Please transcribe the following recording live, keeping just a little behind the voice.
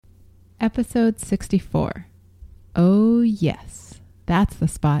Episode 64. Oh, yes. That's the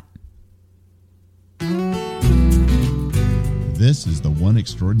spot. This is the One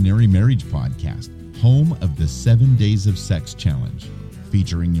Extraordinary Marriage Podcast, home of the 7 Days of Sex Challenge,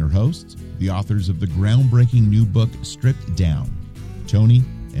 featuring your hosts, the authors of the groundbreaking new book, Stripped Down, Tony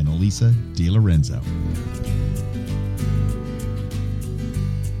and Elisa DiLorenzo.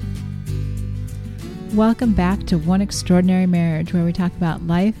 Welcome back to One Extraordinary Marriage, where we talk about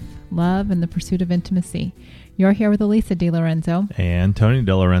life, love, and the pursuit of intimacy. You're here with Elisa DiLorenzo. And Tony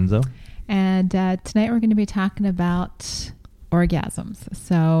DiLorenzo. And tonight we're going to be talking about orgasms.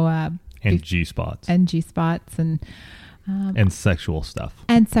 So And G-spots. And G-spots and sexual stuff.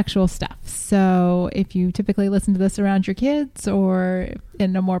 And sexual stuff. So if you typically listen to this around your kids or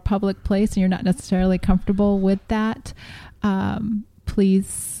in a more public place and you're not necessarily comfortable with that,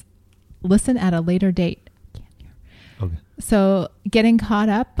 please listen at a later date. Okay. So getting caught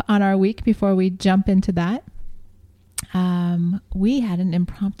up on our week before we jump into that, we had an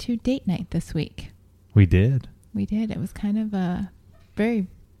impromptu date night this week. We did. We did. It was kind of a very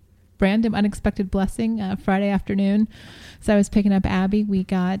random, unexpected blessing. Friday afternoon, so I was picking up Abby.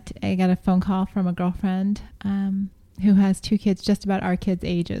 I got a phone call from a girlfriend who has two kids just about our kids'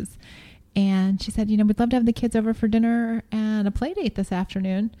 ages, and she said, we'd love to have the kids over for dinner and a play date this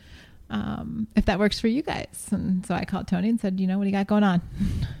afternoon, if that works for you guys. And so I called Tony and said, what do you got going on?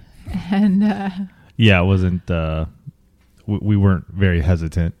 And yeah, it wasn't. We weren't very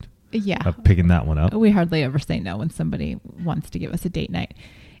hesitant. Yeah, of picking that one up. We hardly ever say no when somebody wants to give us a date night.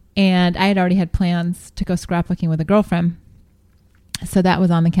 And I had already had plans to go scrapbooking with a girlfriend. So that was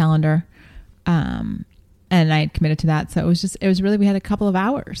on the calendar. And I had committed to that. So it was really, we had a couple of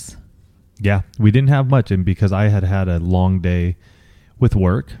hours. Yeah, we didn't have much. And because I had a long day with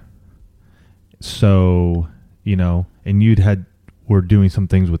work. So, and we're doing some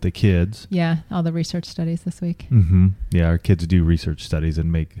things with the kids. Yeah, all the research studies this week. Mm-hmm. Yeah, our kids do research studies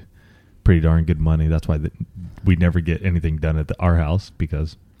and make pretty darn good money. That's why we never get anything done at our house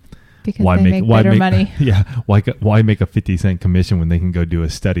because they make better money. Yeah, why make a 50-cent commission when they can go do a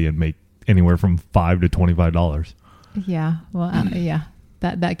study and make anywhere from $5 to $25? Yeah, well, yeah,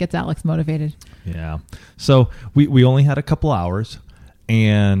 that gets Alex motivated. Yeah, so we only had a couple hours,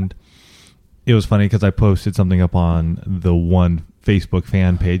 and it was funny because I posted something up on the One Facebook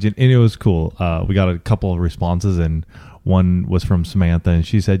fan page, and it was cool. We got a couple of responses, and one was from Samantha, and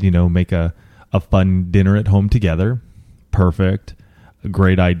she said, make a fun dinner at home together. Perfect. A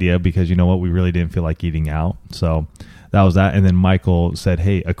great idea because you know what? We really didn't feel like eating out. So that was that. And then Michael said,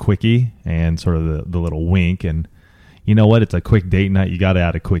 hey, a quickie, and sort of the little wink. And you know what? It's a quick date night. You got to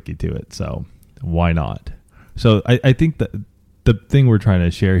add a quickie to it. So why not? So I think that the thing we're trying to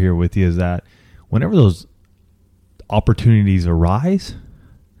share here with you is that whenever those opportunities arise,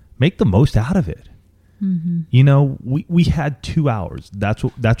 make the most out of it. Mm-hmm. We had 2 hours. That's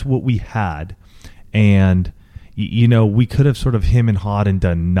what we had. And, we could have sort of him and hawed and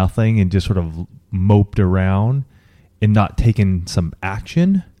done nothing and just sort of moped around and not taken some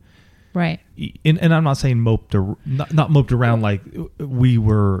action. Right. And I'm not saying not moped around like we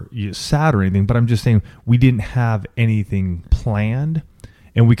were sad or anything, but I'm just saying we didn't have anything planned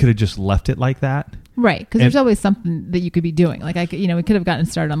and we could have just left it like that. Right, because there's always something that you could be doing. Like, we could have gotten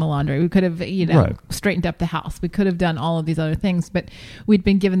started on the laundry. We could have, right, straightened up the house. We could have done all of these other things, but we'd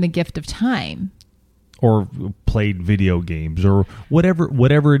been given the gift of time. Or played video games or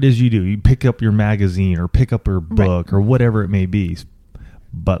whatever it is you do. You pick up your magazine or pick up your book, right, or whatever it may be.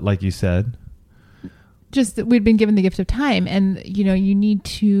 But like you said, just that we'd been given the gift of time, and you need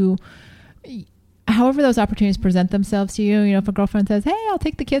to, however those opportunities present themselves to you. If a girlfriend says, hey, I'll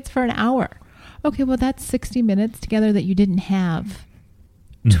take the kids for an hour. Okay, well, that's 60 minutes together that you didn't have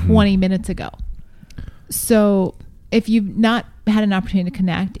 20 minutes ago. So if you've not had an opportunity to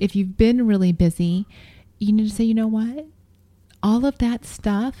connect, if you've been really busy, you need to say, you know what? All of that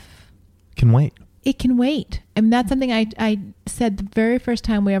stuff can wait. It can wait. I mean, that's something I said the very first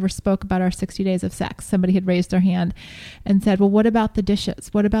time we ever spoke about our 60 days of sex. Somebody had raised their hand and said, well, what about the dishes?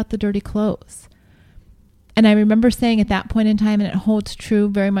 What about the dirty clothes? And I remember saying at that point in time, and it holds true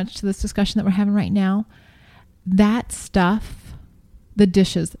very much to this discussion that we're having right now, that stuff, the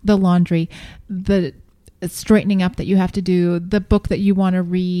dishes, the laundry, the straightening up that you have to do, the book that you want to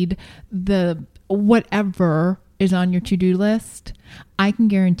read, the whatever is on your to-do list, I can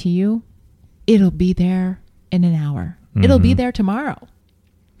guarantee you it'll be there in an hour. Mm-hmm. It'll be there tomorrow.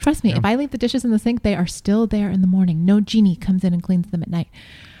 Trust me, if I leave the dishes in the sink, they are still there in the morning. No genie comes in and cleans them at night.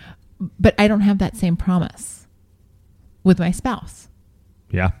 But I don't have that same promise with my spouse.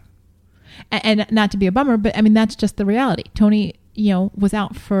 Yeah. And not to be a bummer, but I mean, that's just the reality. Tony, was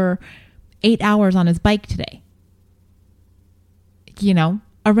out for 8 hours on his bike today. You know,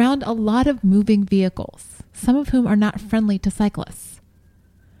 around a lot of moving vehicles, some of whom are not friendly to cyclists.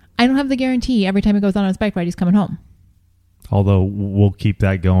 I don't have the guarantee every time he goes on his bike ride, he's coming home. Although we'll keep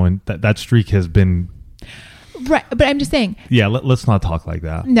that going. That streak has been... Right. But I'm just saying. Yeah, let's not talk like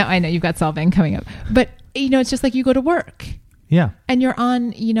that. No, I know you've got Solvang coming up. But, you know, it's just like you go to work. Yeah. And you're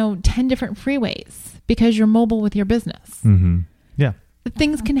on, 10 different freeways because you're mobile with your business. Mm-hmm. Yeah.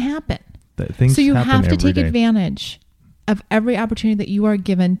 Things can happen. So you have to take day. advantage of every opportunity that you are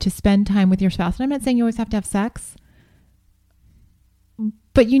given to spend time with your spouse. And I'm not saying you always have to have sex,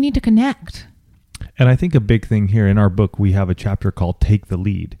 but you need to connect. And I think a big thing here in our book, we have a chapter called Take the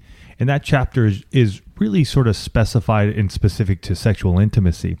Lead. And that chapter is really sort of specified and specific to sexual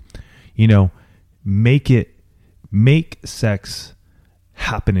intimacy. Make sex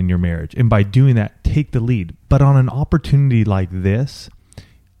happen in your marriage. And by doing that, take the lead. But on an opportunity like this,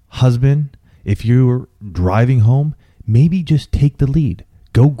 husband, if you're driving home, maybe just take the lead.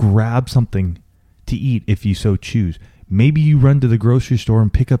 Go grab something to eat if you so choose. Maybe you run to the grocery store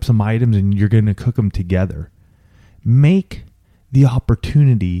and pick up some items and you're going to cook them together. Make the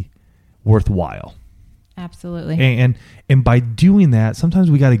opportunity worthwhile. Absolutely. And by doing that,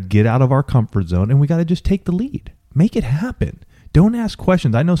 sometimes we got to get out of our comfort zone and we got to just take the lead. Make it happen. Don't ask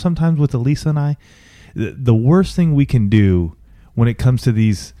questions. I know sometimes with Elisa and I, the worst thing we can do when it comes to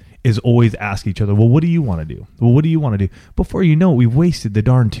these is always ask each other, well, what do you want to do? Well, what do you want to do? Before you know it, we've wasted the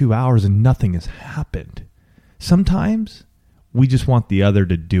darn 2 hours and nothing has happened. Sometimes we just want the other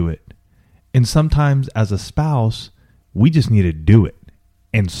to do it. And sometimes as a spouse, we just need to do it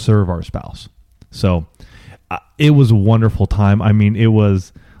and serve our spouse. So it was a wonderful time. I mean, it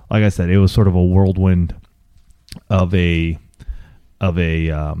was, like I said, it was sort of a whirlwind of a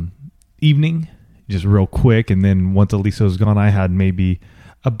evening, just real quick. And then once Elisa was gone, I had maybe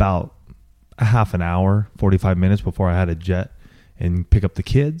about a half an hour, 45 minutes before I had to jet and pick up the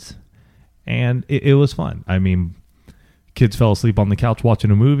kids. And it was fun. I mean, kids fell asleep on the couch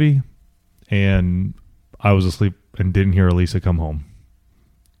watching a movie, and I was asleep and didn't hear Elisa come home.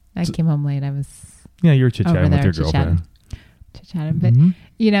 I came home late. I was you were chit-chatting with your girlfriend. Chit-chatting. But,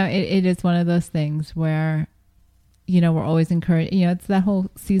 it is one of those things where, we're always encouraged. It's that whole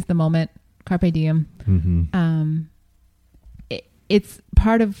seize the moment, carpe diem. Mm-hmm. It's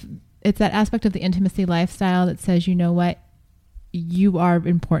that aspect of the intimacy lifestyle that says, you know what, you are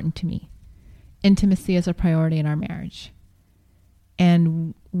important to me. Intimacy is a priority in our marriage.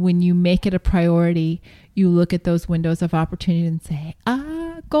 And when you make it a priority, you look at those windows of opportunity and say,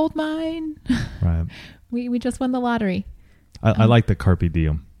 gold mine. Right. We just won the lottery. I like the carpe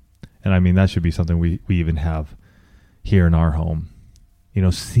diem. And I mean, that should be something we even have here in our home.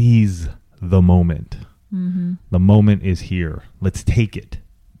 Seize the moment. Mm-hmm. The moment is here. Let's take it.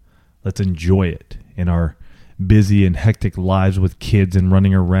 Let's enjoy it in our busy and hectic lives with kids and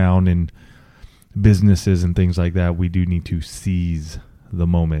running around and businesses and things like that. We do need to seize the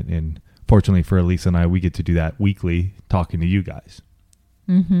moment. And fortunately for Elisa and I, we get to do that weekly talking to you guys.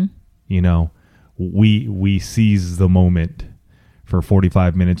 Mm-hmm. We seize the moment for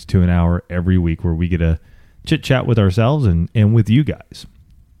 45 minutes to an hour every week where we get to chit chat with ourselves and with you guys.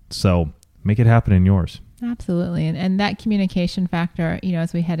 So make it happen in yours. Absolutely. And that communication factor,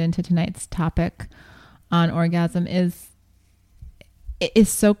 as we head into tonight's topic on orgasm is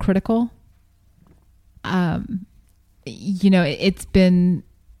so critical. It's been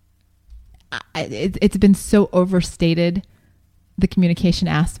so overstated, the communication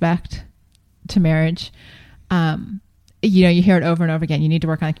aspect to marriage. You hear it over and over again. You need to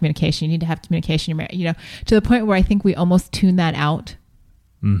work on communication. You need to have communication in your marriage, to the point where I think we almost tune that out.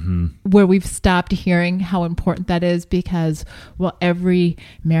 Mm-hmm. Where we've stopped hearing how important that is because, every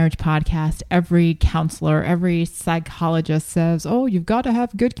marriage podcast, every counselor, every psychologist says, you've got to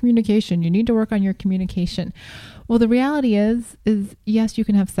have good communication. You need to work on your communication. Well, the reality is yes, you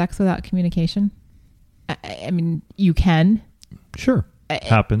can have sex without communication. I mean, you can. Sure. It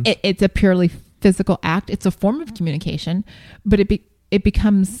happens. It's a purely physical act. It's a form of communication, but it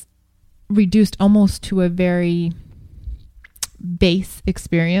becomes reduced almost to a very base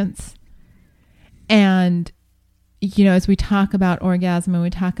experience. And as we talk about orgasm and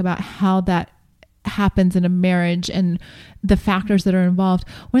we talk about how that happens in a marriage and the factors that are involved,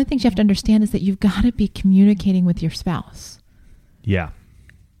 one of the things you have to understand is that you've got to be communicating with your spouse. Yeah.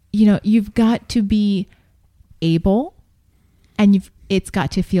 You've got to be able, and it's got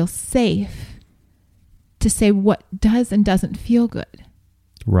to feel safe to say what does and doesn't feel good.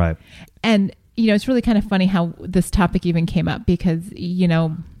 Right. And it's really kind of funny how this topic even came up because,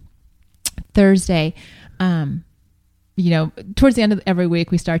 Thursday, towards the end of every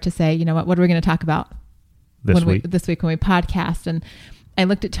week, we start to say, what are we going to talk about this week when we podcast? And I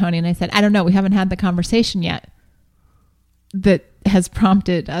looked at Tony and I said, I don't know. We haven't had the conversation yet that has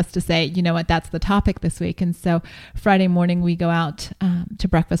prompted us to say, that's the topic this week. And so Friday morning we go out to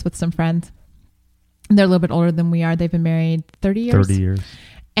breakfast with some friends. They're a little bit older than we are. They've been married 30 years. 30 years.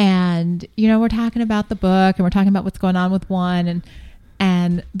 And, we're talking about the book and we're talking about what's going on with one.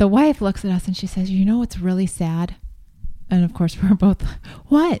 And the wife looks at us and she says, what's really sad? And of course we're both,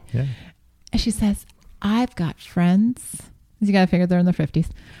 what? Yeah. And she says, I've got friends. You got to figure they're in their 50s.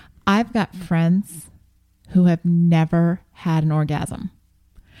 I've got friends who have never had an orgasm.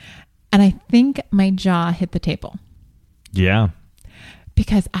 And I think my jaw hit the table. Yeah.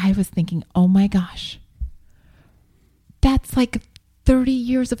 Because I was thinking, oh my gosh, that's like 30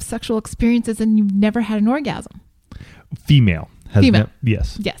 years of sexual experiences and you've never had an orgasm. Female.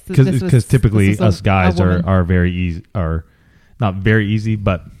 Yes. Yes. Because typically us guys are are very easy, are not very easy,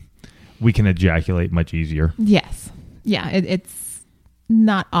 but we can ejaculate much easier. Yes. Yeah. It's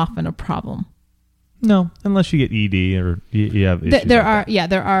not often a problem. No, unless you get ED or you have issues. There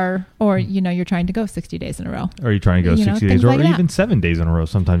are, or, you're trying to go 60 days in a row. Or you're trying to go 60 days or like even 7 days in a row.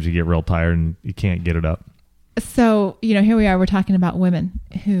 Sometimes you get real tired and you can't get it up. So, here we are, we're talking about women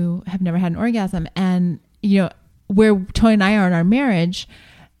who have never had an orgasm. And, where Tony and I are in our marriage,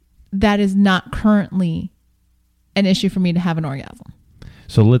 that is not currently an issue for me to have an orgasm.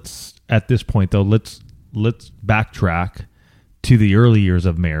 So at this point though, let's backtrack to the early years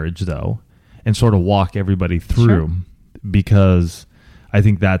of marriage though, and sort of walk everybody through, sure, because I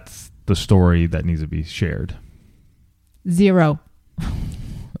think that's the story that needs to be shared. Zero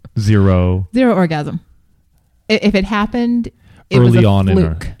orgasm. If it happened, it was a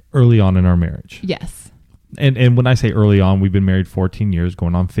fluke. Early on in our marriage. Yes. And when I say early on, we've been married 14 years,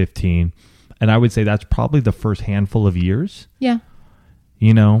 going on 15. And I would say that's probably the first handful of years. Yeah.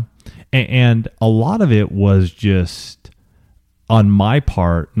 And a lot of it was just on my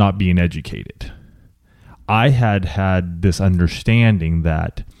part, not being educated. I had this understanding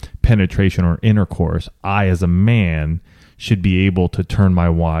that penetration or intercourse, I as a man should be able to turn my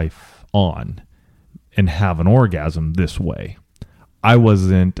wife on and have an orgasm this way. I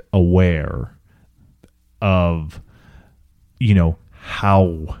wasn't aware of,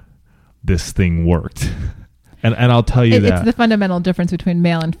 how this thing worked. And I'll tell you that. It's the fundamental difference between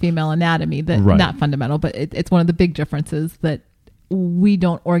male and female anatomy. That right. Not fundamental, but it's one of the big differences that we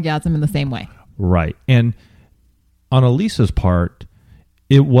don't orgasm in the same way. Right. And on Elisa's part,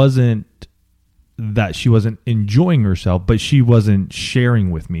 it wasn't that she wasn't enjoying herself, but she wasn't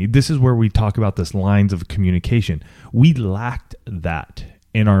sharing with me. This is where we talk about this lines of communication. We lacked that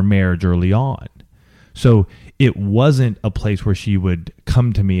in our marriage early on. So it wasn't a place where she would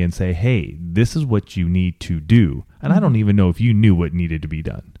come to me and say, hey, this is what you need to do. And I don't even know if you knew what needed to be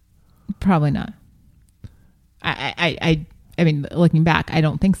done. Probably not. I mean, looking back, I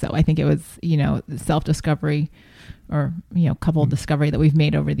don't think so. I think it was, self-discovery or, couple discovery that we've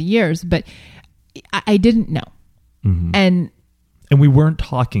made over the years, but I didn't know. Mm-hmm. And we weren't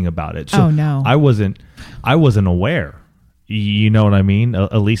talking about it. So no. I wasn't aware. You know what I mean?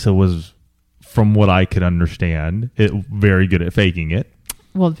 Elisa was, from what I could understand, very good at faking it.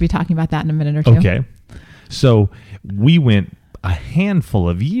 We'll be talking about that in a minute or two. Okay. So we went a handful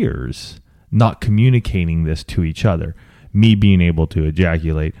of years not communicating this to each other. Me being able to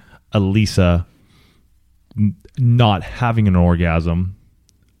ejaculate, Elisa not having an orgasm,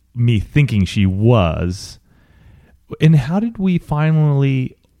 me thinking she was. And how did we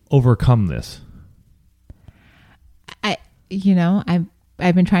finally overcome this?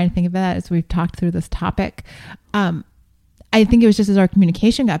 I've been trying to think of that as we've talked through this topic. I think it was just as our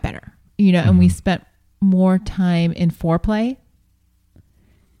communication got better, and we spent more time in foreplay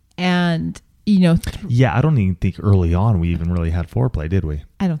and, yeah, I don't even think early on we even really had foreplay, did we?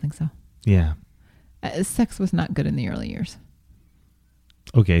 I don't think so. Yeah. Sex was not good in the early years.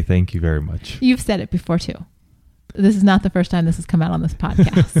 Okay. Thank you very much. You've said it before too. This is not the first time this has come out on this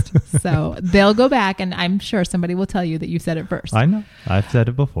podcast. So they'll go back and I'm sure somebody will tell you that you said it first. I know. I've said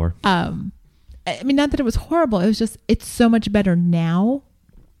it before. I mean, not that it was horrible. It was just, it's so much better now.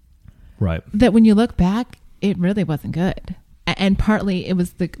 Right. That when you look back, it really wasn't good. And partly it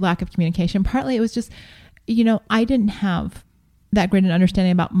was the lack of communication. Partly it was just, I didn't have that great an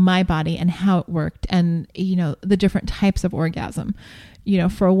understanding about my body and how it worked and, the different types of orgasm.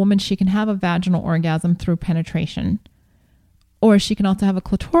 For a woman, she can have a vaginal orgasm through penetration, or she can also have a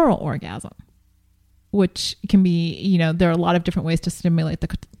clitoral orgasm, which can be, there are a lot of different ways to stimulate the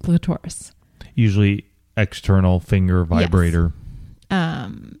clitoris. Usually external finger vibrator.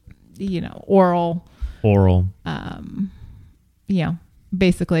 Yes. Oral, Oral.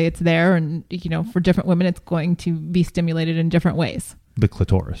 Basically it's there, and for different women it's going to be stimulated in different ways. The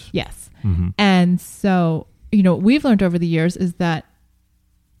clitoris. Yes. Mm-hmm. And so, what we've learned over the years is that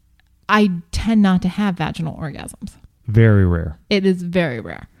I tend not to have vaginal orgasms. Very rare. It is very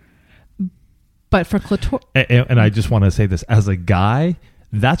rare. But for clitoris... And I just want to say this. As a guy,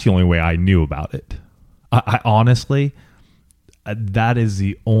 that's the only way I knew about it. I honestly, that is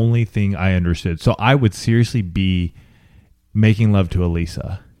the only thing I understood. So I would seriously be making love to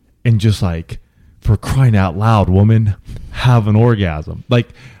Elisa and just like, for crying out loud, woman, have an orgasm. Like,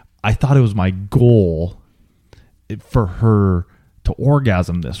 I thought it was my goal for her to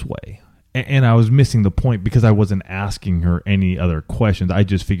orgasm this way. And I was missing the point because I wasn't asking her any other questions. I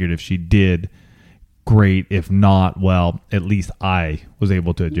just figured if she did, great. If not, well, at least I was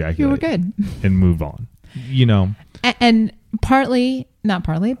able to ejaculate. You were good. And move on. And not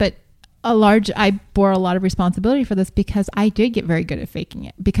partly, but I bore a lot of responsibility for this because I did get very good at faking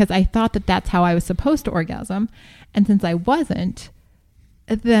it because I thought that that's how I was supposed to orgasm. And since I wasn't,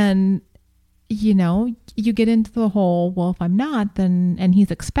 then, you get into the whole, well, if I'm not, then, and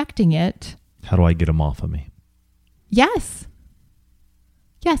he's expecting it. How do I get him off of me? Yes.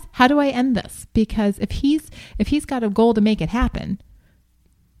 How do I end this? Because if he's got a goal to make it happen,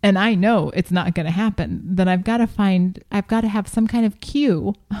 and I know it's not going to happen, then I've got to have some kind of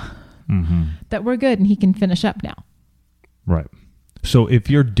cue that we're good and he can finish up now. Right. So if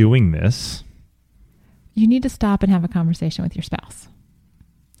you're doing this, you need to stop and have a conversation with your spouse.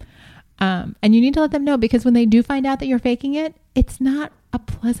 And you need to let them know, because when they do find out that you're faking it, it's not a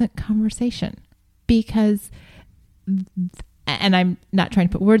pleasant conversation because, and I'm not trying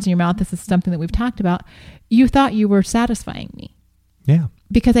to put words in your mouth, this is something that we've talked about. You thought you were satisfying me. Yeah.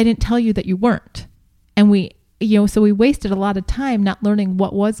 Because I didn't tell you that you weren't. And so we wasted a lot of time not learning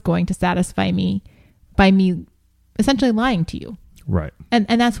what was going to satisfy me by me essentially lying to you. Right. And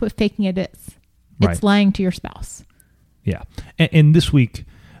that's what faking it is. It's lying to your spouse. Yeah. And this week,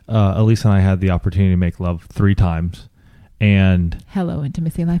 Elisa and I had the opportunity to make love 3 times. And hello,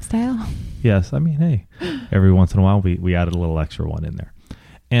 intimacy lifestyle. Yes. I mean, hey, every once in a while we added a little extra one in there.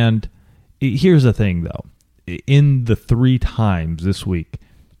 And here's the thing, though. In the 3 times this week,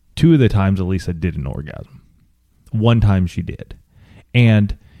 2 of the times Elisa did an orgasm. 1 time she did.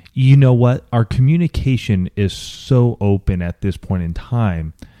 And you know what? Our communication is so open at this point in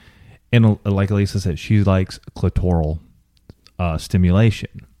time. And like Elisa said, she likes clitoral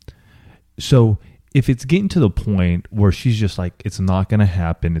stimulation. So if it's getting to the point where she's just like, it's not going to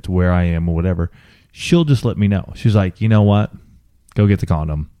happen, it's where I am or whatever, she'll just let me know. She's like, you know what? Go get the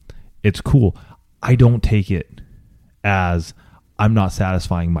condom. It's cool. I don't take it as I'm not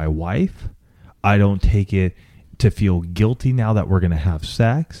satisfying my wife. I don't take it to feel guilty now that we're going to have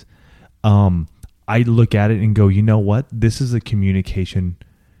sex. I look at it and go, you know what? This is a communication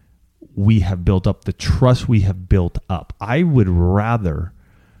we have built up, the trust we have built up. I would rather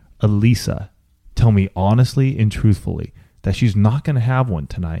Elisa tell me honestly and truthfully that she's not going to have one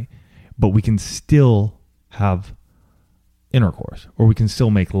tonight, but we can still have intercourse or we can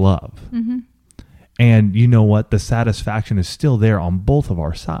still make love. Mm-hmm. And you know what? The satisfaction is still there on both of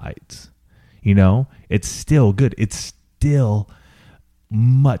our sides. It's still good. It's still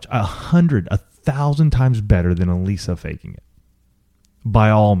much, 100, 1,000 times better than Elisa faking it.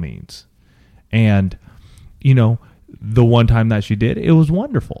 By all means. And, the one time that she did, it was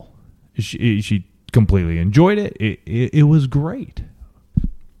wonderful. She completely enjoyed it. It was great.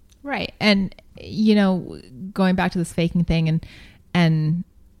 Right. And, going back to this faking thing and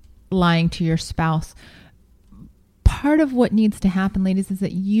lying to your spouse, part of what needs to happen, ladies, is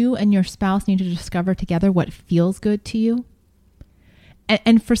that you and your spouse need to discover together what feels good to you.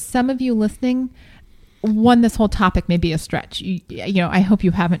 And for some of you listening, this whole topic may be a stretch. I hope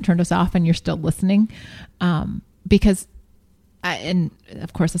you haven't turned us off and you're still listening, because, and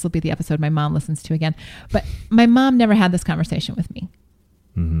of course, this will be the episode my mom listens to again. But my mom never had this conversation with me.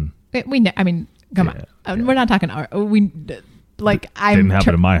 Mm-hmm. Come on, we're not talking. Didn't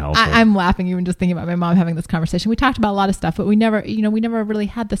happen in my house. I'm laughing even just thinking about my mom having this conversation. We talked about a lot of stuff, but we never really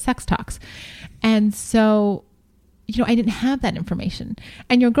had the sex talks, and so. I didn't have that information.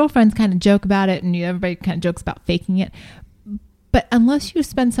 And your girlfriends kind of joke about it and everybody kind of jokes about faking it. But unless you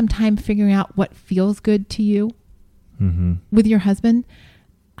spend some time figuring out what feels good to you with your husband,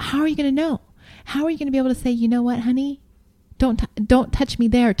 how are you going to know? How are you going to be able to say, you know what, honey? Don't touch me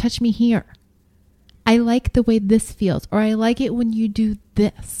there. Touch me here. I like the way this feels, or I like it when you do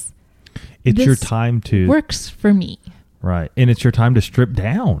this. It's your time to... works for me. Right. And it's your time to strip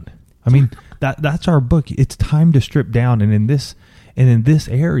down. I mean... That's our book. It's time to strip down, and in this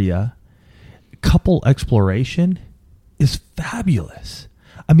area, couple exploration is fabulous.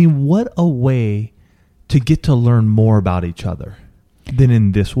 I mean, what a way to get to learn more about each other than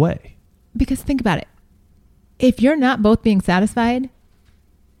in this way. Because think about it. If you're not both being satisfied,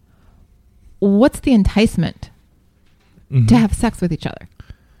 what's the enticement to have sex with each other?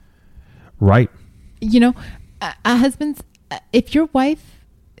 Right. You know, a husband's, if your wife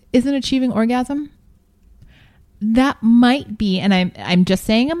isn't achieving orgasm, that might be, and I'm just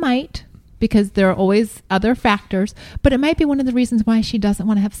saying it might, because there are always other factors, but it might be one of the reasons why she doesn't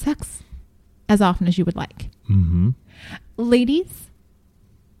want to have sex as often as you would like. Mm-hmm. Ladies,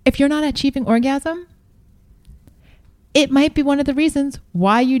 if you're not achieving orgasm, it might be one of the reasons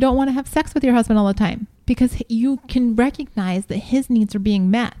why you don't want to have sex with your husband all the time, because you can recognize that his needs are being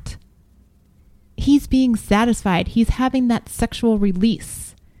met. He's being satisfied. He's having that sexual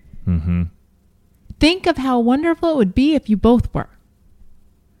release. Mm-hmm. Think of how wonderful it would be if you both were.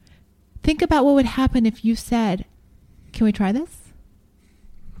 Think about what would happen if you said, can we try this?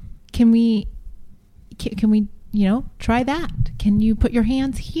 Can we, try that? Can you put your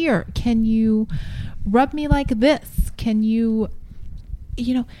hands here? Can you rub me like this? Can you,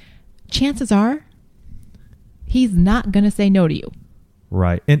 chances are he's not going to say no to you.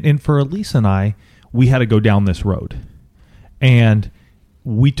 Right. And for Elise and I, we had to go down this road. And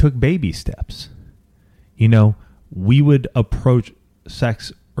we took baby steps. We would approach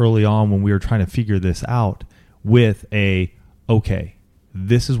sex early on when we were trying to figure this out with okay,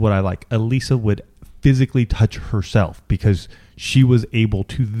 this is what I like. Elisa would physically touch herself because she was able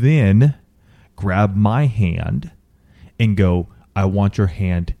to then grab my hand and go, I want your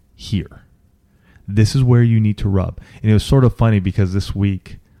hand here. This is where you need to rub. And it was sort of funny because this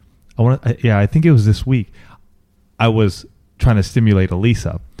week, I think it was this week, I was trying to stimulate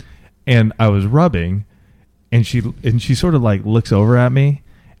Elisa and I was rubbing and she sort of like looks over at me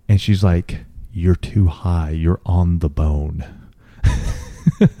and she's like, you're too high. You're on the bone.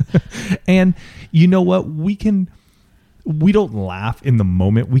 And you know what? We don't laugh in the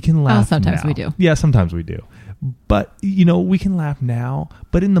moment. We can laugh sometimes now. we do. Yeah, sometimes we do. But, we can laugh now.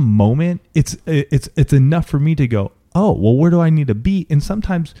 But in the moment, it's enough for me to go, oh, well, where do I need to be? And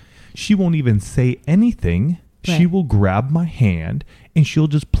sometimes she won't even say anything. Right. She will grab my hand and she'll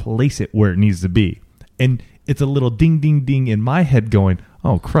just place it where it needs to be. And it's a little ding, ding, ding in my head going,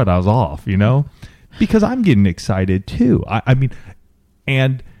 oh, crud, I was off, because I'm getting excited too. I mean,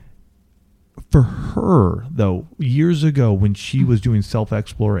 and for her, though, years ago when she was doing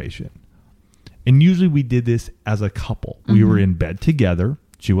self-exploration, and usually we did this as a couple. Mm-hmm. We were in bed together.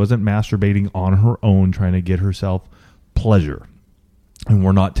 She wasn't masturbating on her own, trying to get herself pleasure. And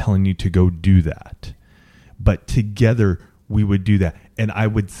we're not telling you to go do that. But together we would do that. And I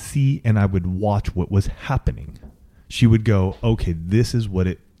would see and I would watch what was happening. She would go, okay, this is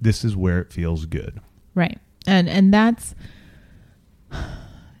where it feels good. Right. And that's,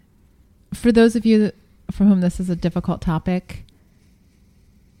 for those of you for whom this is a difficult topic,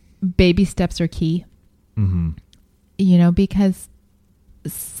 baby steps are key. Mm-hmm. Because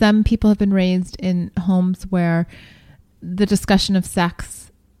some people have been raised in homes where the discussion of sex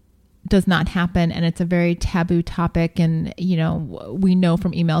does not happen and it's a very taboo topic. And, we know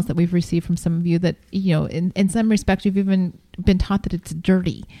from emails that we've received from some of you that, in some respects, you've even been taught that it's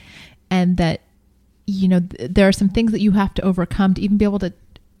dirty and that, there are some things that you have to overcome to even be able to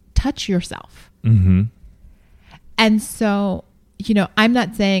touch yourself. Mm-hmm. And so, I'm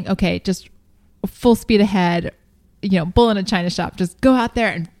not saying, okay, just full speed ahead, bull in a china shop, just go out there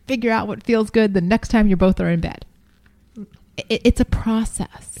and figure out what feels good the next time you both are in bed. It's a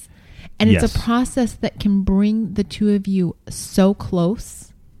process. And yes. It's a process that can bring the two of you so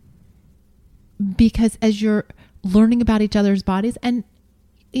close because as you're learning about each other's bodies and,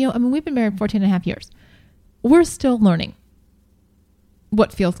 we've been married 14 and a half years. We're still learning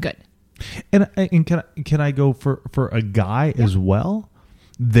what feels good. And can I go for a guy as well?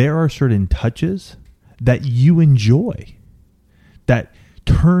 There are certain touches that you enjoy that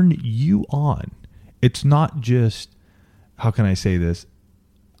turn you on. It's not just, how can I say this?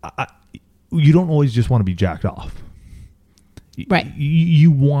 You don't always just want to be jacked off. Right.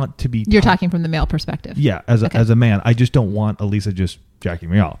 You want to be. You're talking from the male perspective. Yeah. As a man, I just don't want Elisa just jacking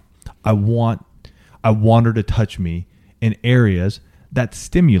me off. I want her to touch me in areas that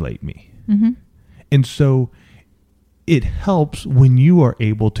stimulate me. Mm-hmm. And so it helps when you are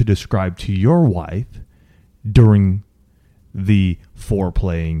able to describe to your wife during the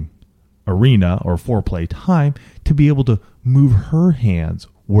foreplaying arena or foreplay time to be able to move her hands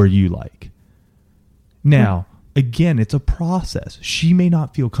where you like. Now, again, it's a process. She may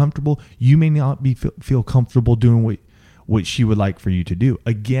not feel comfortable. You may not feel comfortable doing what she would like for you to do.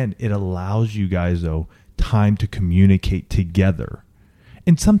 Again, it allows you guys, though, time to communicate together.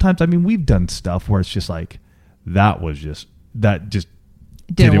 And sometimes, I mean, we've done stuff where it's just like, that just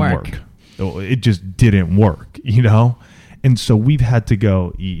didn't work. It just didn't work, you know? And so we've had to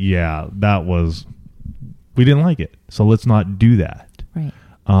go, yeah, we didn't like it. So let's not do that. Right.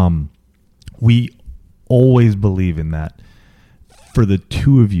 We always believe in that. For the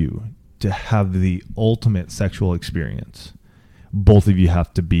two of you to have the ultimate sexual experience, both of you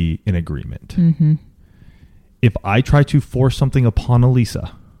have to be in agreement. Mm-hmm. If I try to force something upon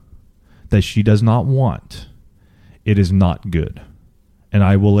Elisa that she does not want, it is not good. And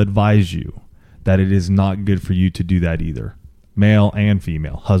I will advise you that it is not good for you to do that either. Male and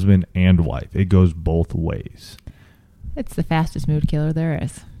female, husband and wife. It goes both ways. It's the fastest mood killer there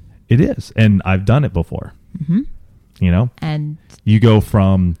is. It is. And I've done it before. Mm-hmm. You know? And you go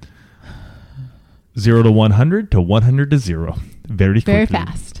from 0 to 100 to 100 to 0 very quickly. Very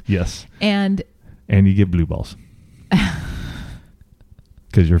fast. Yes. And you get blue balls.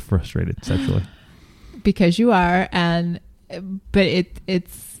 Because you're frustrated sexually. Because you are. But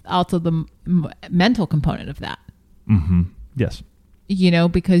it's also the mental component of that. Mm-hmm. Yes. You know,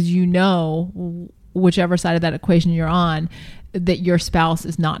 because you know, whichever side of that equation you're on, that your spouse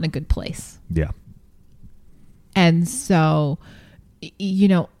is not in a good place. Yeah. And so, you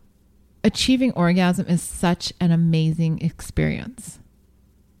know, achieving orgasm is such an amazing experience.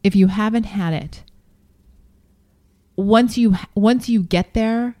 If you haven't had it, once you get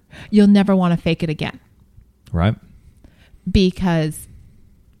there, you'll never want to fake it again. Right. Because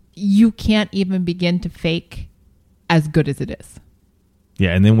you can't even begin to fake as good as it is.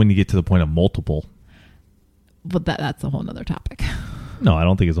 Yeah, and then when you get to the point of multiple. But that's a whole nother topic. No, I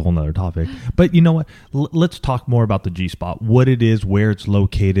don't think it's a whole nother topic. But you know what? Let's talk more about the G-spot, what it is, where it's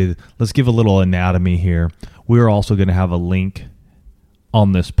located. Let's give a little anatomy here. We're also going to have a link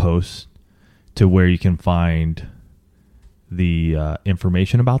on this post to where you can find the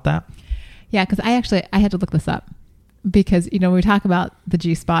information about that. Yeah, because I had to look this up because, you know, we talk about the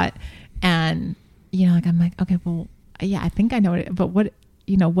G-spot and, you know, like I'm like, okay, well, yeah, I think I know it, but what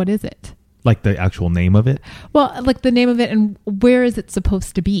is it? Like the actual name of it? Well, like the name of it and where is it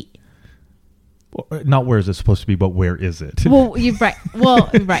supposed to be? Not where is it supposed to be, but where is it? Well, you're right. Well,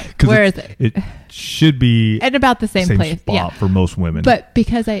 right. Where is it? It should be at about the same place. Spot yeah. for most women. But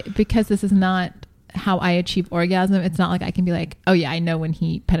because this is not how I achieve orgasm, it's not like I can be like, oh yeah, I know when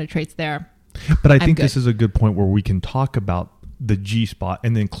he penetrates there. But I think this is a good point where we can talk about the G-spot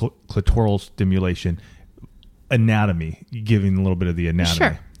and then clitoral stimulation, anatomy, giving a little bit of the anatomy.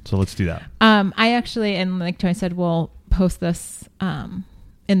 Sure. So let's do that. I actually, and like Tony said, we'll post this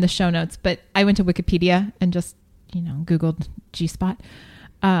in the show notes, but I went to Wikipedia and just, you know, Googled G-spot.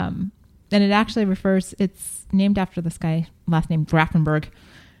 And it actually it's named after this guy, last name Grafenberg,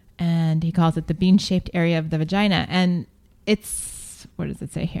 and he calls it the bean-shaped area of the vagina. And it's, what does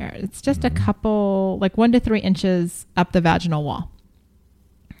it say here? It's just a couple, like 1 to 3 inches up the vaginal wall.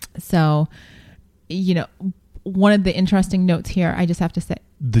 So, you know, one of the interesting notes here, I just have to say,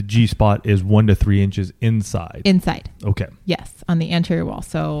 the G-spot is 1 to 3 inches inside. Inside. Okay. Yes, on the anterior wall.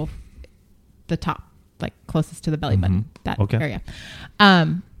 So the top, like closest to the belly button, that area.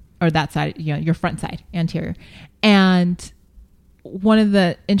 Or that side, you know, your front side, anterior. And one of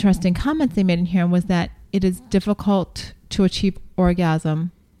the interesting comments they made in here was that it is difficult to achieve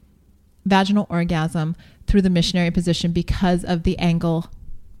orgasm, vaginal orgasm, through the missionary position because of the angle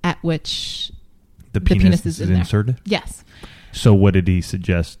at which the penis is inserted? Yes. So what did he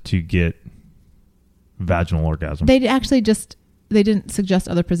suggest to get vaginal orgasm? They didn't suggest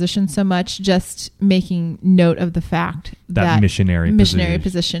other positions so much, just making note of the fact that missionary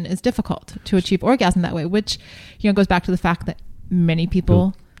position is difficult to achieve orgasm that way, which, you know, goes back to the fact that many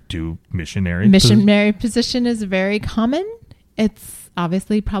people do missionary position is very common. It's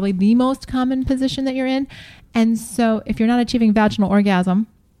obviously probably the most common position that you're in. And so if you're not achieving vaginal orgasm,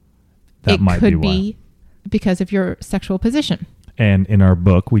 it could be because of your sexual position. And in our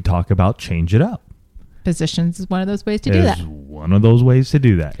book, we talk about change it up. Positions is one of those ways to do that. One of those ways to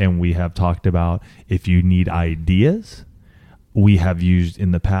do that. And we have talked about, if you need ideas, we have used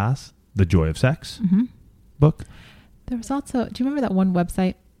in the past the Joy of Sex book. There was also, do you remember that one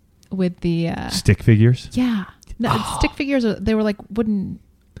website with the stick figures? Yeah. No, stick figures, they were like wooden.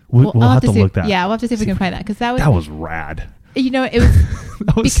 We'll have to look that. Yeah, we'll have to see if we can find that, because that was rad. You know, it was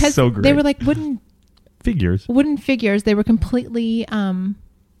that was because so great. They were like wooden figures. They were completely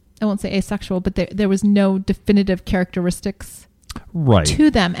I won't say asexual, but there was no definitive characteristics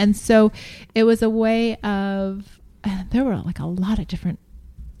to them. And so it was a way of, there were like a lot of different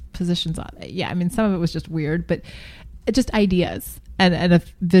positions on it. Yeah, I mean, some of it was just weird, but just ideas and a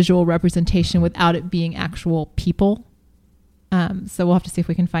visual representation without it being actual people. So we'll have to see if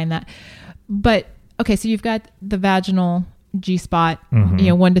we can find that. But okay, so you've got the vaginal G-spot,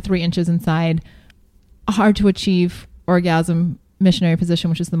 1 to 3 inches inside, hard to achieve orgasm missionary position,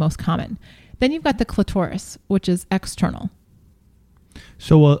 which is the most common. Then you've got the clitoris, which is external.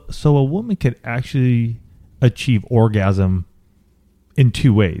 So a woman could actually achieve orgasm in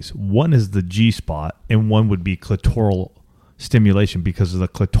 2 ways. One is the G-spot, and one would be clitoral stimulation, because of the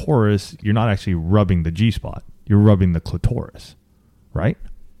clitoris, you're not actually rubbing the G-spot. You're rubbing the clitoris, right?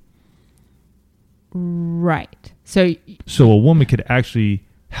 Right. So a woman could actually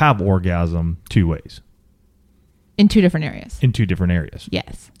have orgasm 2 ways. In 2 different areas. In 2 different areas.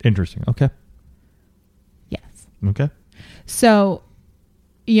 Yes. Interesting. Okay. Yes. Okay. So,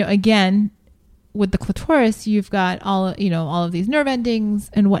 again, with the clitoris, you've got all of these nerve endings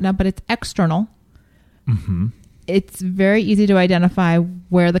and whatnot, but it's external. Mm-hmm. It's very easy to identify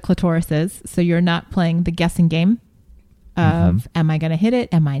where the clitoris is. So you're not playing the guessing game of, am I going to hit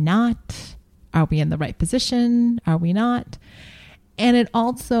it? Am I not? Are we in the right position? Are we not? And it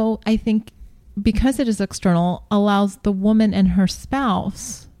also, I think, because it is external, allows the woman and her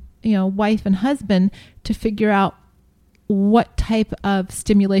spouse, wife and husband, to figure out what type of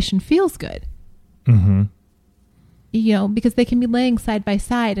stimulation feels good. Mm-hmm. Because they can be laying side by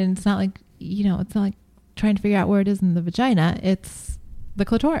side, and it's not like, it's not like trying to figure out where it is in the vagina. It's the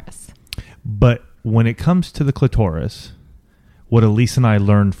clitoris. But when it comes to the clitoris, what Elisa and I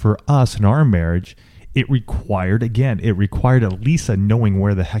learned for us in our marriage, it required Elisa knowing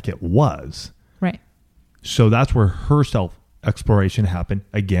where the heck it was. Right. So that's where her self-exploration happened.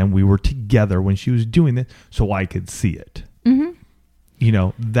 Again, we were together when she was doing it, so I could see it. Mm-hmm.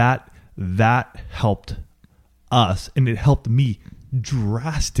 That helped us, and it helped me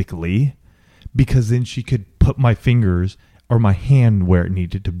drastically, because then she could put my fingers or my hand where it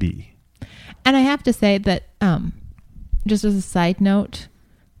needed to be. And I have to say that, just as a side note,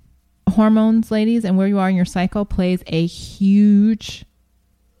 hormones, ladies, and where you are in your cycle plays a huge,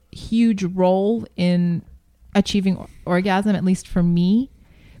 huge role in achieving orgasm, at least for me,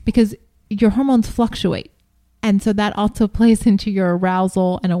 because your hormones fluctuate. And so that also plays into your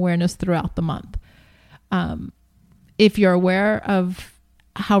arousal and awareness throughout the month. If you're aware of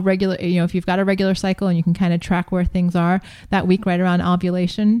how regular, if you've got a regular cycle and you can kind of track where things are that week right around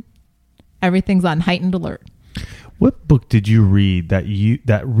ovulation, everything's on heightened alert. What book did you read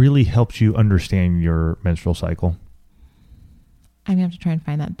that really helps you understand your menstrual cycle? I'm going to have to try and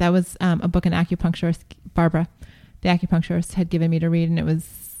find that. That was a book an acupuncturist, Barbara, the acupuncturist, had given me to read, and it was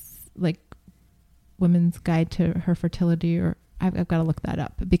like Women's Guide to Her Fertility, or I've got to look that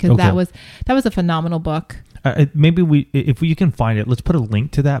up, because that was a phenomenal book. Maybe if you can find it, let's put a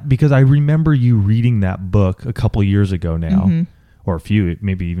link to that, because I remember you reading that book a couple years ago now, or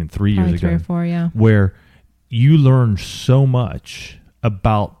maybe even 3 years ago. 3 or 4, yeah. Where you learn so much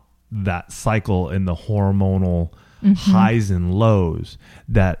about that cycle and the hormonal highs and lows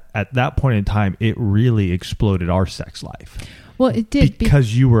that at that point in time, it really exploded our sex life. Well, it did.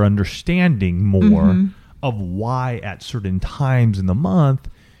 Because you were understanding more of why at certain times in the month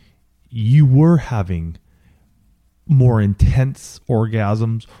you were having more intense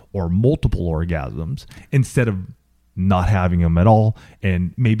orgasms or multiple orgasms instead of not having them at all,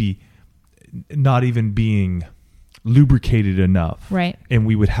 and maybe not even being lubricated enough. Right. And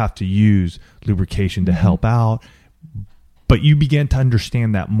we would have to use lubrication to help out. But you began to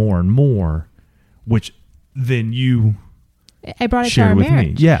understand that more and more, which then I brought it shared to our with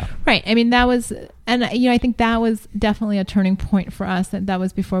marriage. me. Yeah. Right. I mean, that was, and I think that was definitely a turning point for us. That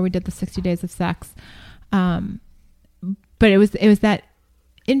was before we did the 60 days of sex. But it was that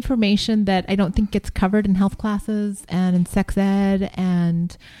information that I don't think gets covered in health classes and in sex ed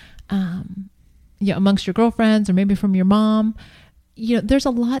and, amongst your girlfriends or maybe from your mom. There's a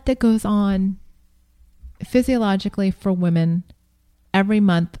lot that goes on physiologically for women every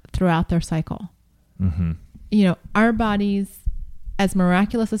month throughout their cycle. Our bodies, as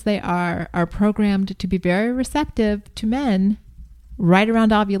miraculous as they are programmed to be very receptive to men right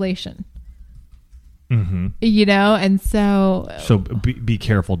around ovulation. And so be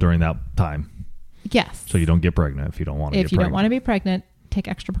careful during that time. Yes. So you don't get pregnant if you don't want to get pregnant. If you don't want to be pregnant, take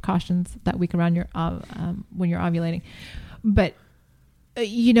extra precautions that week around your when you're ovulating. But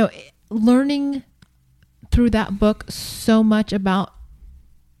learning through that book so much about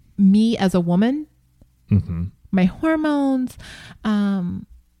me as a woman, my hormones,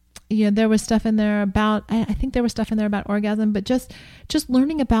 there was stuff in there about, I think there was stuff in there about orgasm, but just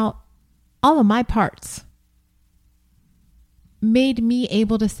learning about all of my parts made me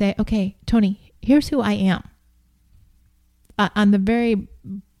able to say, okay, Tony, here's who I am. on the very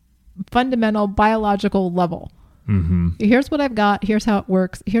fundamental biological level. Here's what I've got. Here's how it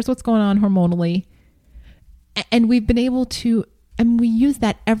works. Here's what's going on hormonally. And we've been able to, and we use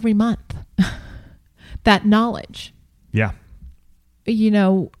that every month, that knowledge. Yeah. You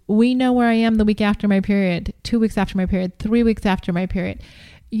know, we know where I am the week after my period, 2 weeks after my period, 3 weeks after my period.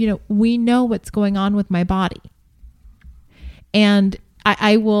 You know, we know what's going on with my body. And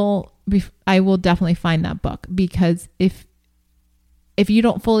I will definitely find that book, because if you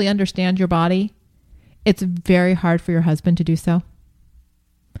don't fully understand your body, it's very hard for your husband to do so.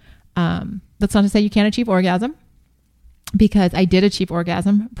 That's not to say you can't achieve orgasm, because I did achieve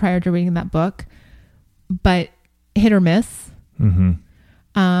orgasm prior to reading that book, but hit or miss.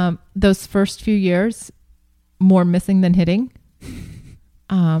 Those first few years, more missing than hitting.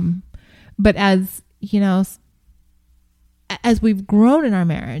 But as you know, as we've grown in our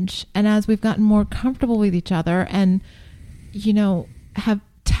marriage and as we've gotten more comfortable with each other and, you know, have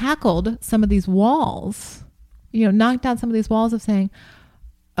tackled some of these walls, you know, knocked down some of these walls of saying,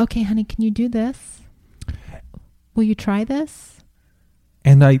 okay, honey, can you do this? Will you try this?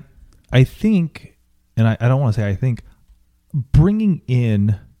 And I think, and I don't want to say I think, bringing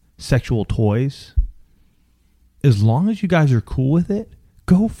in sexual toys, as long as you guys are cool with it,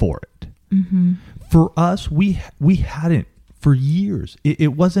 go for it. For us, we hadn't for years.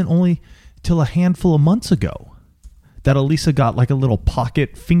 It wasn't only till a handful of months ago that Elisa got like a little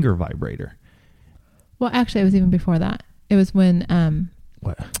pocket finger vibrator. Well, actually, it was even before that. It was when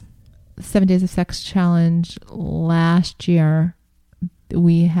What? 7 Days of Sex Challenge last year,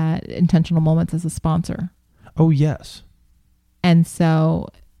 we had Intentional Moments as a sponsor. Oh, yes. And so,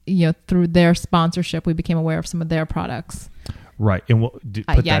 you know, through their sponsorship, we became aware of some of their products. Right. And we'll put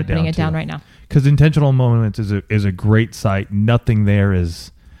I'm that putting down it down right now. Because Intentional Moments is a great site. Nothing there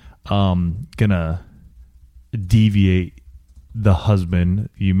is gonna deviate the husband,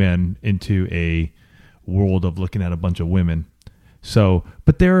 you men, into a world of looking at a bunch of women. So,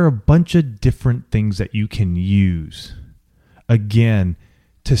 but there are a bunch of different things that you can use, again,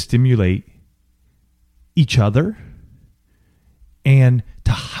 to stimulate each other and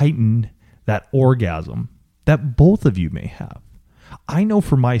to heighten that orgasm that both of you may have. I know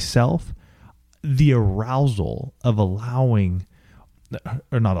for myself, the arousal of allowing,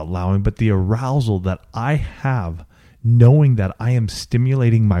 or not allowing, but the arousal that I have knowing that I am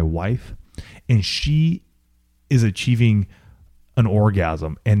stimulating my wife and she is achieving an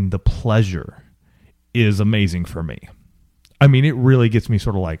orgasm, and the pleasure is amazing for me. I mean, it really gets me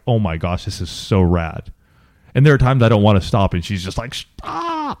sort of like, oh my gosh, this is so rad. And there are times I don't want to stop and she's just like,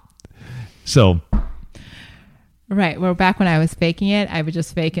 stop. So. Right. Well, back when I was faking it, I would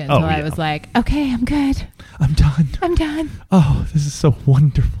just fake it until I was like, okay, I'm good. I'm done. I'm done. Oh, this is so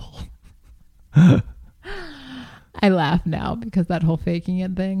wonderful. I laugh now because that whole faking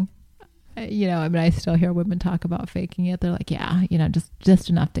it thing, you know, I mean, I still hear women talk about faking it. They're like, yeah, you know, just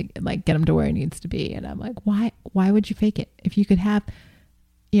enough to like get him to where he needs to be. And I'm like, why would you fake it? If you could have,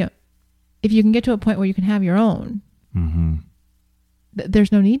 you know, if you can get to a point where you can have your own,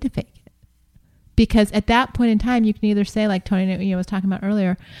 there's no need to fake it. Because at that point in time, you can either say, like Tony was talking about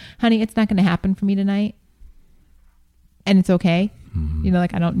earlier, honey, it's not going to happen for me tonight. And it's okay. You know,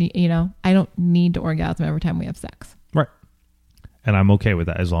 like I don't need to orgasm every time we have sex. Right. And I'm okay with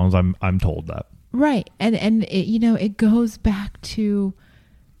that as long as I'm told that. Right. And it, you know, it goes back to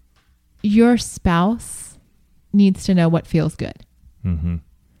your spouse needs to know what feels good.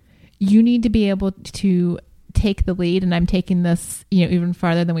 You need to be able to take the lead. And I'm taking this, you know, even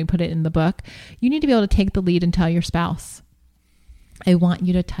farther than we put it in the book. You need to be able to take the lead and tell your spouse, I want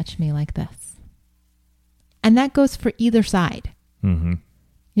you to touch me like this. And that goes for either side. You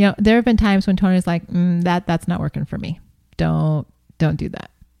know, there have been times when Tony's like, that's not working for me. Don't do that.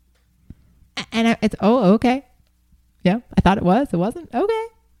 And it's, oh, okay. Yeah. I thought it was. It wasn't. Okay.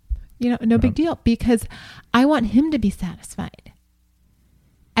 You know, no big deal, because I want him to be satisfied.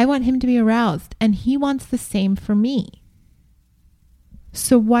 I want him to be aroused, and he wants the same for me.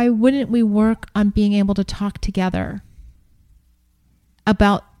 So why wouldn't we work on being able to talk together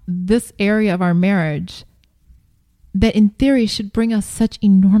about this area of our marriage that in theory should bring us such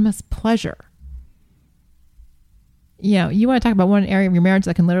enormous pleasure? You know, you want to talk about one area of your marriage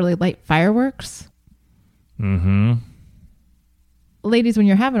that can literally light fireworks? Ladies, when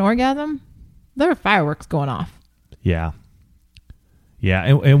you're having an orgasm, there are fireworks going off. Yeah. Yeah.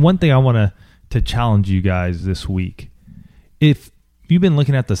 And one thing I want to challenge you guys this week, if you've been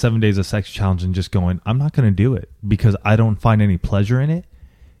looking at the 7 Days of Sex Challenge and just going, I'm not going to do it because I don't find any pleasure in it,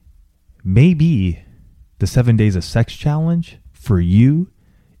 maybe the 7 Days of Sex Challenge for you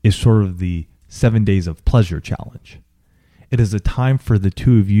is sort of the 7 Days of Pleasure Challenge. It is a time for the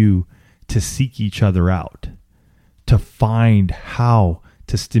two of you to seek each other out, to find how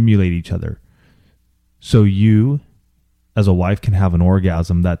to stimulate each other. So you, as a wife, can have an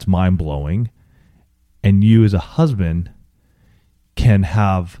orgasm that's mind-blowing, and you as a husband can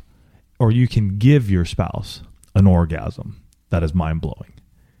have, or you can give your spouse an orgasm that is mind-blowing,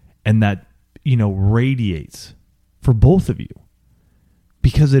 and that, radiates for both of you,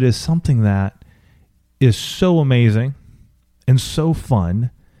 because it is something that is so amazing and so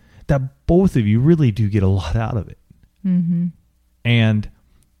fun that both of you really do get a lot out of it. Mm-hmm. And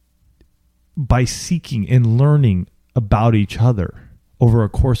by seeking and learning about each other over a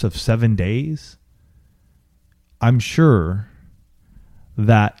course of 7 days, I'm sure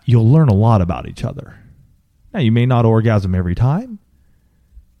that you'll learn a lot about each other. Now, you may not orgasm every time,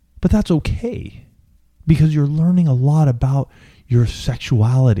 but that's okay, because you're learning a lot about your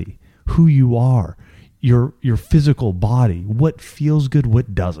sexuality, who you are, your physical body, what feels good,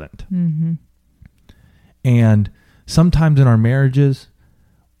 what doesn't. Mm-hmm. And sometimes in our marriages,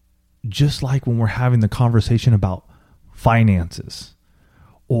 just like when we're having the conversation about finances,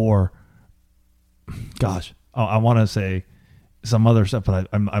 or, gosh, I want to say some other stuff, but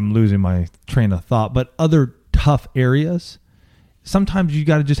I'm losing my train of thought. But other tough areas, sometimes you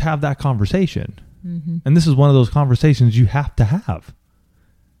got to just have that conversation. Mm-hmm. And this is one of those conversations you have to have.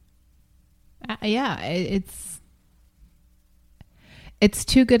 Yeah, it's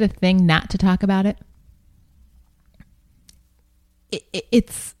too good a thing not to talk about it.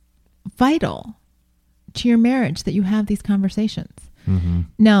 It's vital to your marriage that you have these conversations. Mm-hmm.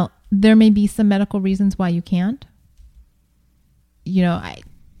 Now, there may be some medical reasons why you can't.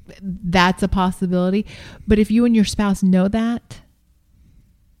 That's a possibility. But if you and your spouse know that,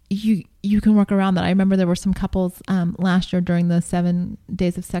 you can work around that. I remember there were some couples last year during the 7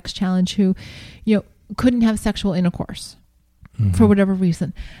 days of sex challenge who, couldn't have sexual intercourse for whatever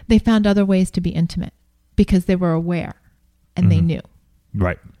reason. They found other ways to be intimate because they were aware and they knew.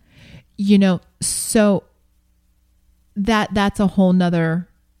 Right. So that's a whole nother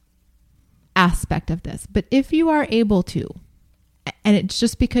aspect of this. But if you are able to, and it's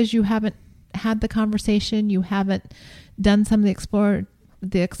just because you haven't had the conversation, you haven't done some of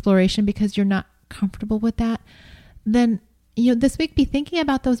the exploration because you're not comfortable with that, then, this week be thinking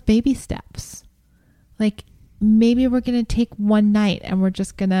about those baby steps. Like, maybe we're going to take one night and we're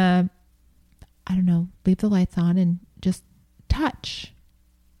just going to, leave the lights on and just touch.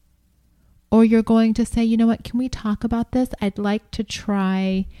 Or you're going to say, you know what, can we talk about this? I'd like to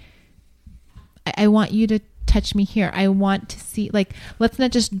try. I want you to touch me here. I want to see, let's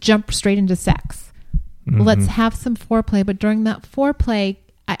not just jump straight into sex. Mm-hmm. Let's have some foreplay. But during that foreplay,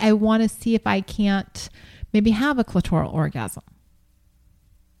 I want to see if I can't maybe have a clitoral orgasm.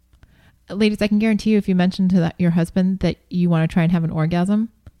 Ladies, I can guarantee you, if you mention to your husband that you want to try and have an orgasm,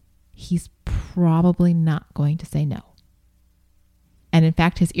 he's probably not going to say no. And in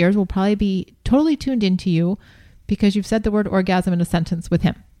fact, his ears will probably be totally tuned into you because you've said the word orgasm in a sentence with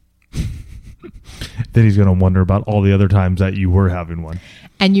him. Then he's going to wonder about all the other times that you were having one.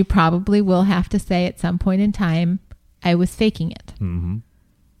 And you probably will have to say at some point in time, I was faking it. Mm-hmm.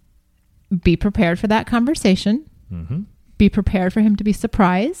 Be prepared for that conversation. Mm-hmm. Be prepared for him to be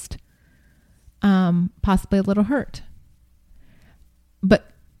surprised, possibly a little hurt.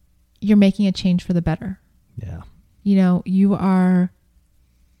 But you're making a change for the better. Yeah. You're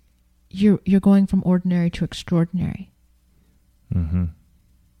going from ordinary to extraordinary. Mm-hmm.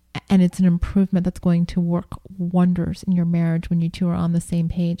 And it's an improvement that's going to work wonders in your marriage when you two are on the same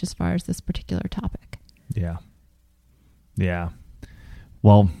page as far as this particular topic. Yeah. Yeah.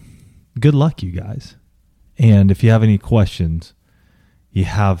 Well, good luck, you guys. And if you have any questions, you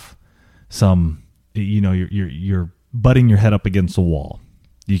have some, you're butting your head up against the wall,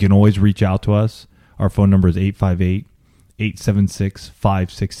 you can always reach out to us. Our phone number is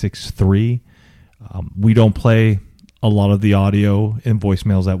 858-876-5663. We don't play a lot of the audio and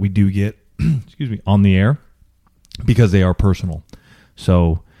voicemails that we do get, on the air because they are personal.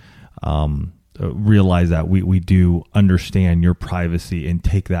 So realize that we do understand your privacy and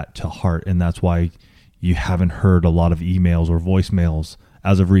take that to heart. And that's why you haven't heard a lot of emails or voicemails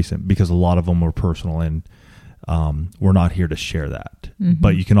as of recent, because a lot of them were personal, and we're not here to share that. Mm-hmm.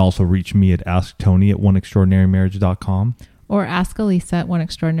 But you can also reach me at asktony@oneextraordinarymarriage.com or ask Elisa at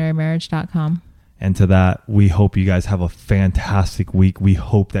oneextraordinarymarriage.com. And to that, we hope you guys have a fantastic week. We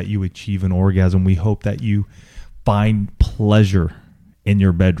hope that you achieve an orgasm. We hope that you find pleasure in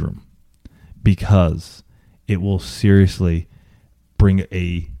your bedroom, because it will seriously bring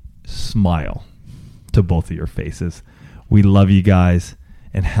a smile to both of your faces. We love you guys,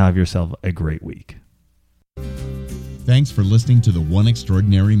 and have yourself a great week. Thanks for listening to the One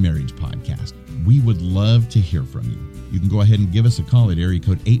Extraordinary Marriage podcast. We would love to hear from you. You can go ahead and give us a call at area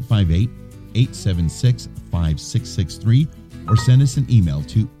code 858-876-5663 or send us an email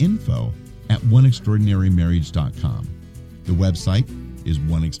to info@oneextraordinarymarriage.com. The website is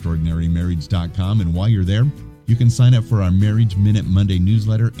oneextraordinarymarriage.com, and while you're there, you can sign up for our Marriage Minute Monday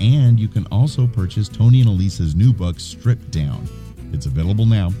newsletter, and you can also purchase Tony and Elisa's new book, Stripped Down. It's available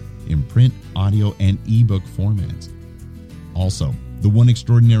now in print, audio, and ebook formats. Also, the One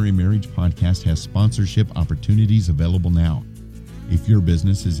Extraordinary Marriage podcast has sponsorship opportunities available now. If your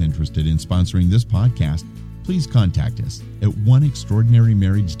business is interested in sponsoring this podcast, please contact us at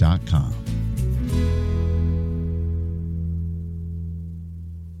oneextraordinarymarriage.com.